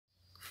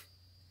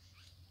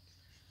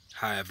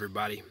Hi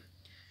everybody,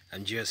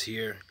 I'm just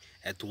here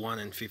at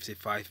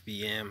 1:55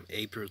 p.m.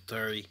 April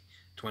 30,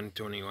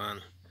 2021.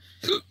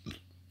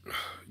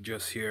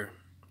 Just here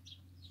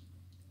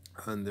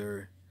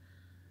under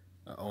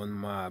on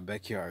my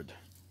backyard,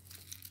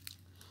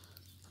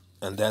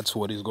 and that's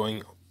what is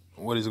going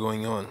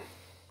on.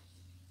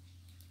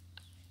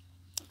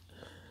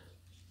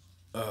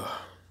 Uh,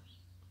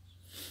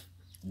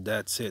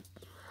 that's it.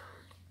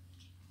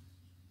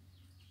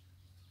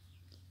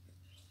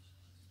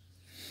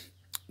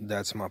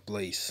 That's my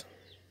place.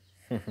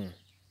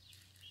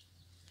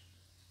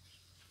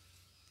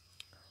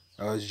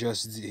 I was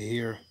just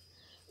here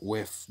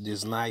with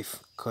this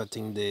knife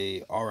cutting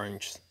the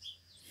orange,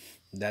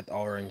 that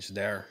orange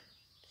there,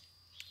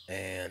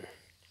 and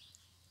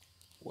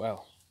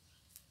well,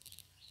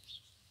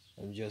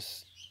 I'm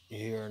just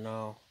here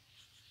now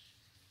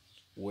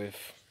with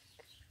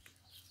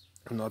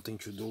nothing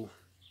to do.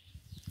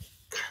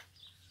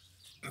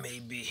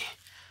 Maybe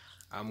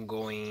I'm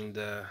going in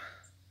the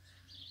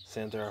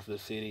center of the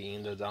city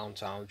in the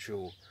downtown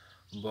to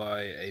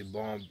buy a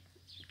bomb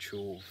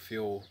to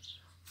fill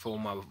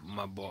my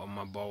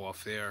ball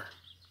of air,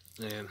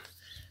 and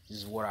this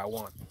is what I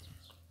want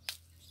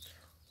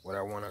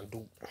to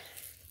do.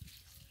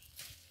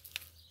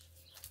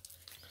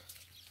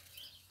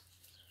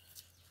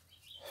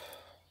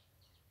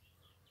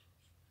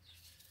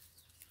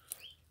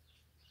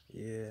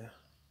 Yeah,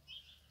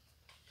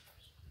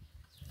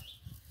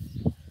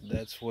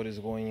 that's what is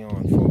going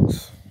on,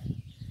 folks.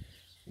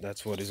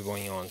 That's what is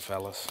going on,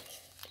 fellas.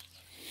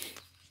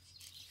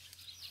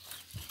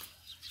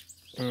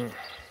 Mm.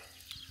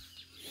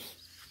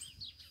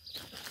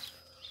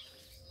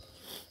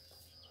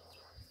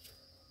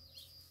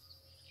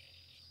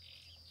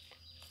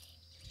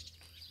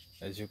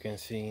 As you can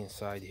see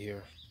inside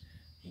here,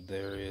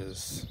 there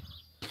is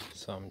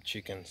some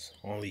chickens,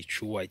 only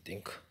two I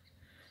think,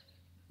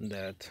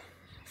 that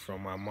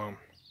from my mom.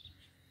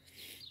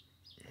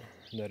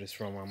 That is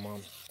from my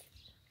mom.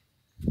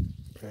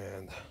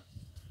 And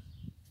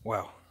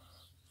well,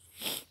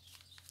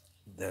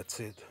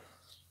 that's it.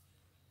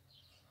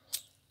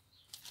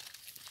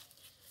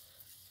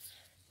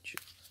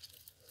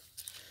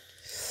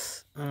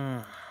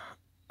 Uh,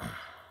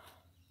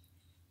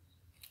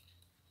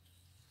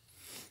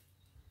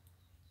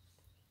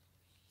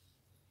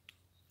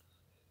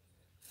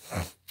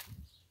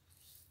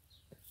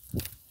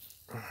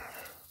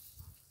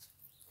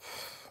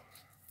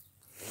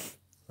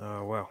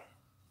 well,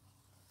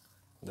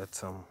 that's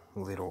some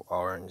little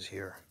orange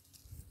here.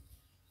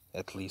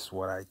 At least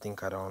what I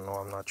think. I don't know.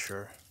 I'm not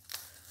sure.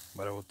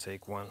 But I will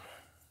take one.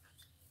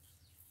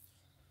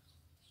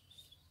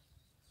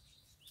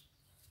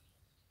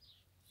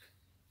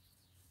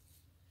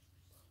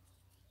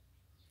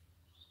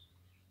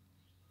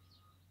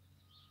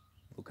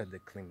 Look at the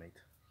climate.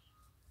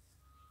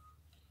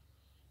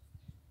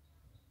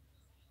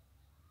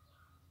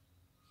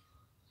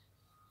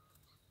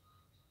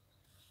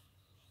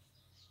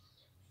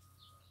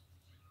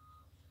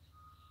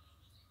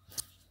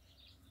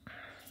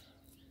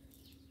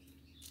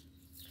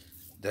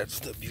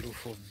 That's the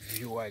beautiful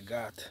view I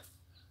got.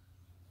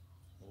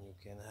 And you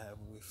can have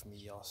with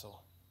me also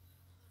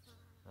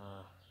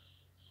uh,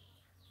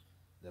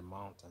 the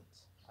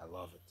mountains. I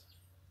love it.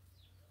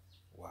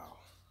 Wow.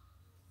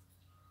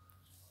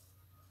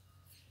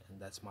 And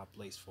that's my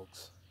place,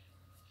 folks.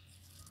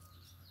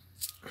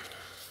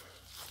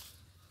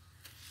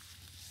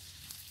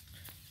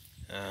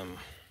 Um,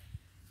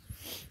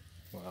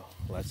 well,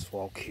 let's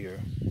walk here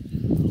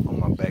on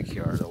my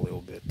backyard a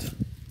little bit.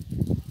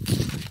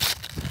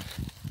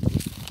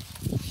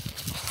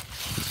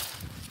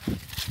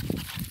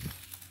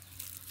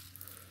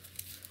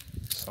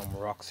 Some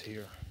rocks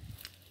here.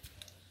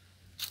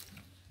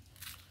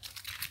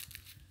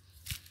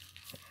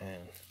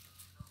 And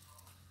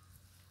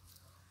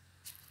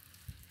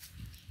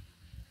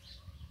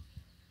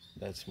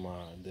that's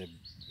the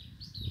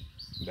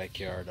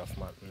backyard of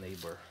my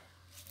neighbor.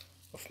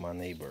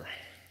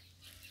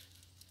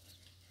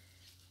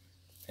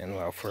 And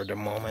well, for the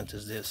moment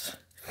is this.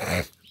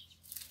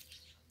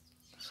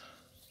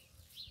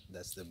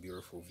 That's the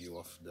beautiful view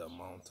of the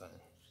mountain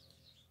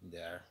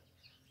there,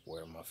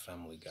 where my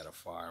family got a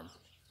farm.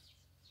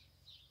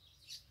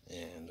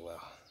 And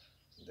well,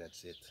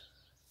 that's it.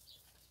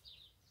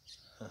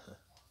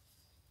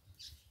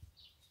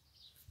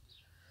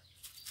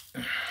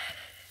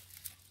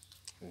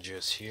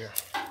 Just here,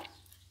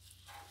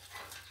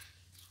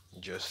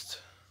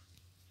 just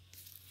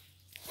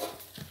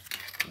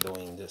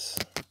doing this.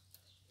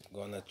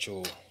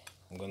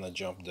 I'm gonna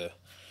jump the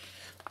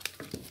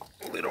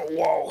little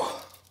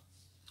wall.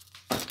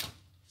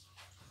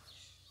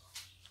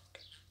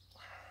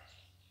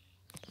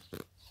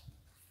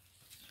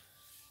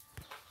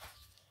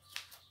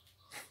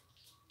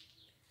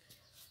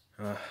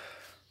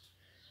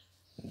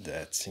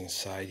 That's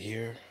inside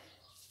here.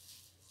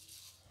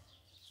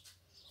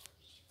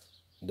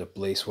 The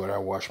place where I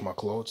wash my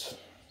clothes.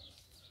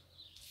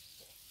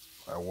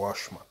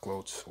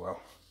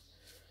 Well,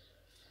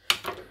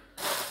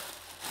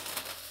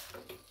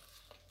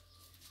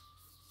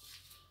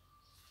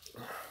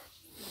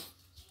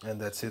 And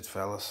that's it,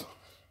 fellas.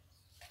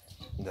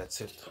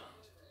 That's it.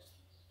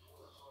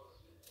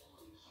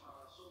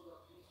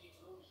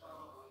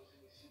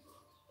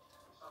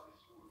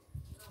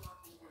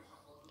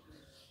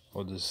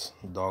 Oh, this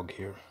dog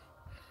here.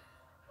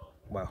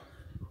 Wow.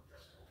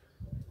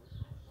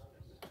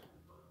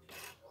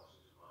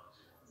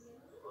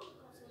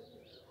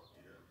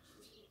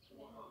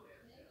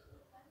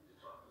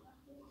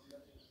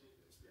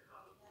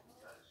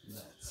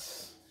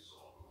 That's...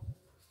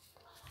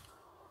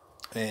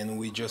 And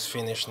we just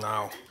finished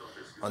now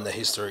on the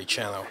History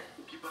Channel.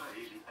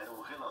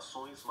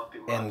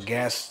 And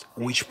guess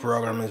which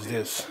program is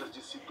this?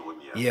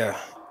 Yeah,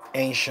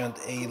 Ancient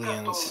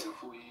Aliens.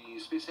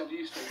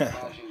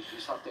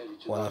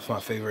 One of my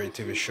favorite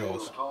TV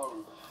shows.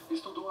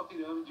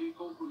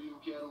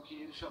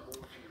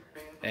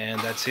 And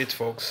that's it,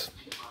 folks.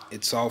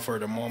 It's all for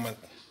the moment.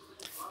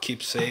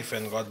 Keep safe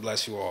and God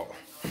bless you all.